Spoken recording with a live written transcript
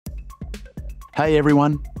Hey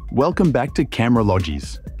everyone, welcome back to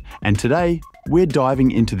Cameralogies. And today, we're diving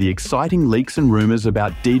into the exciting leaks and rumors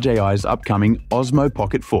about DJI's upcoming Osmo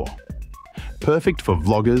Pocket 4. Perfect for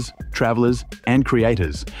vloggers, travelers, and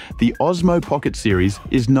creators, the Osmo Pocket series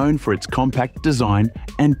is known for its compact design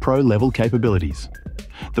and pro-level capabilities.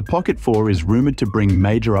 The Pocket 4 is rumored to bring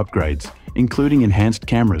major upgrades, including enhanced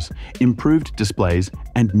cameras, improved displays,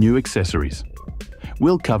 and new accessories.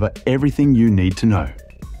 We'll cover everything you need to know.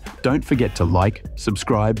 Don't forget to like,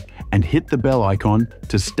 subscribe, and hit the bell icon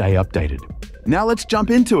to stay updated. Now let's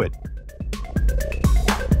jump into it.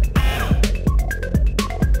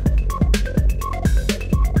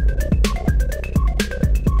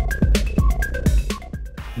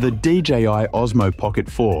 The DJI Osmo Pocket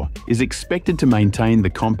 4 is expected to maintain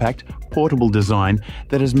the compact, portable design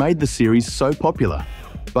that has made the series so popular,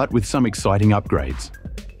 but with some exciting upgrades.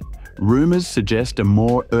 Rumors suggest a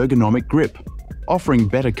more ergonomic grip, offering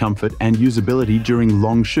better comfort and usability during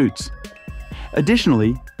long shoots.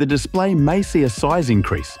 Additionally, the display may see a size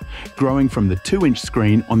increase, growing from the 2-inch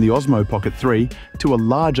screen on the Osmo Pocket 3 to a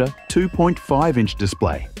larger 2.5-inch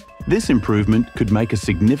display. This improvement could make a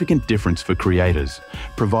significant difference for creators,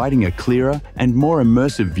 providing a clearer and more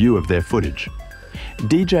immersive view of their footage.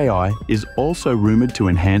 DJI is also rumored to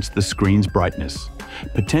enhance the screen's brightness,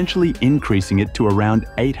 potentially increasing it to around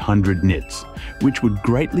 800 nits, which would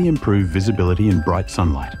greatly improve visibility in bright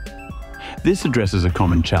sunlight. This addresses a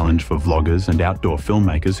common challenge for vloggers and outdoor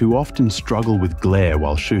filmmakers who often struggle with glare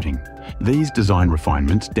while shooting. These design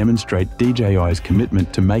refinements demonstrate DJI's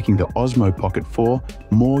commitment to making the Osmo Pocket 4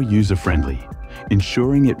 more user-friendly,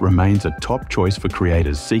 ensuring it remains a top choice for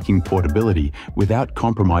creators seeking portability without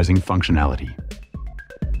compromising functionality.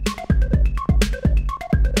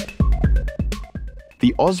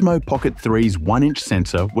 The Osmo Pocket 3's 1-inch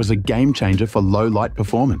sensor was a game-changer for low-light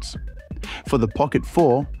performance. For the Pocket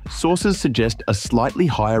 4, sources suggest a slightly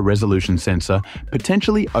higher resolution sensor,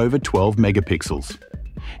 potentially over 12 megapixels.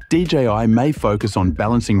 DJI may focus on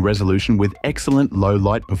balancing resolution with excellent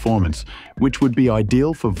low-light performance, which would be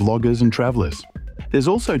ideal for vloggers and travelers. There's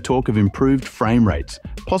also talk of improved frame rates,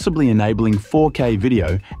 possibly enabling 4K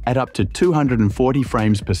video at up to 240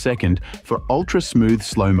 frames per second for ultra-smooth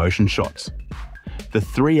slow-motion shots. The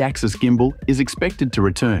 3-axis gimbal is expected to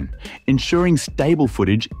return, ensuring stable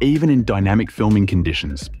footage even in dynamic filming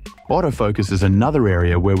conditions. Autofocus is another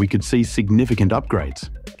area where we could see significant upgrades.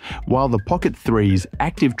 While the Pocket 3's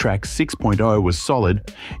Active Track 6.0 was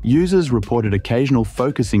solid, users reported occasional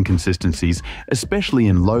focus inconsistencies, especially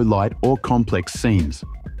in low light or complex scenes.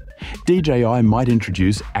 DJI might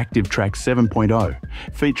introduce Active Track 7.0,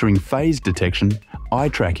 featuring phase detection, eye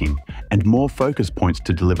tracking, and more focus points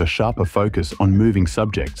to deliver sharper focus on moving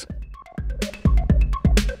subjects.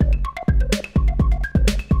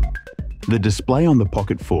 The display on the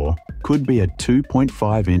Pocket 4 could be a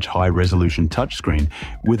 2.5-inch high-resolution touchscreen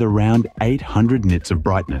with around 800 nits of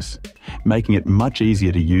brightness, making it much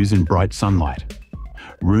easier to use in bright sunlight.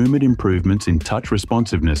 Rumored improvements in touch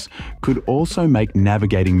responsiveness could also make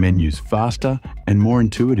navigating menus faster and more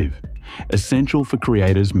intuitive, essential for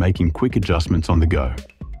creators making quick adjustments on the go.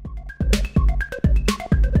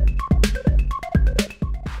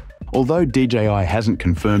 Although DJI hasn't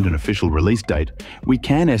confirmed an official release date, we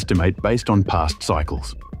can estimate based on past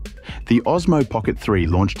cycles. The Osmo Pocket 3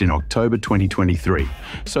 launched in October 2023,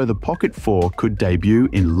 so the Pocket 4 could debut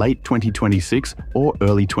in late 2026 or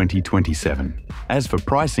early 2027. As for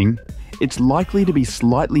pricing, it's likely to be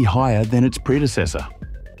slightly higher than its predecessor.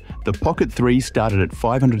 The Pocket 3 started at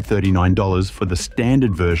 $539 for the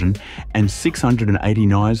standard version and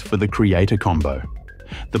 $689 for the Creator Combo.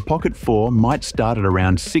 The Pocket 4 might start at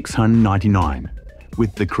around $699,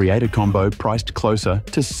 with the Creator Combo priced closer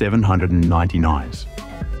to $799.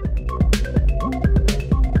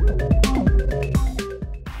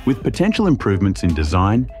 With potential improvements in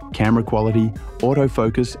design, camera quality,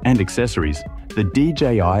 autofocus, and accessories, the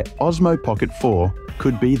DJI Osmo Pocket 4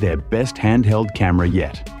 could be their best handheld camera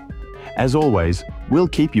yet. As always, we'll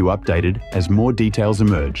keep you updated as more details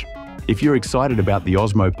emerge. If you're excited about the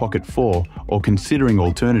Osmo Pocket 4 or considering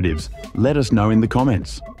alternatives, let us know in the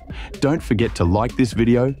comments. Don't forget to like this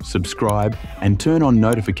video, subscribe, and turn on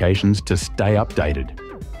notifications to stay updated.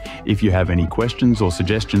 If you have any questions or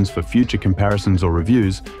suggestions for future comparisons or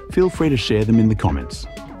reviews, feel free to share them in the comments.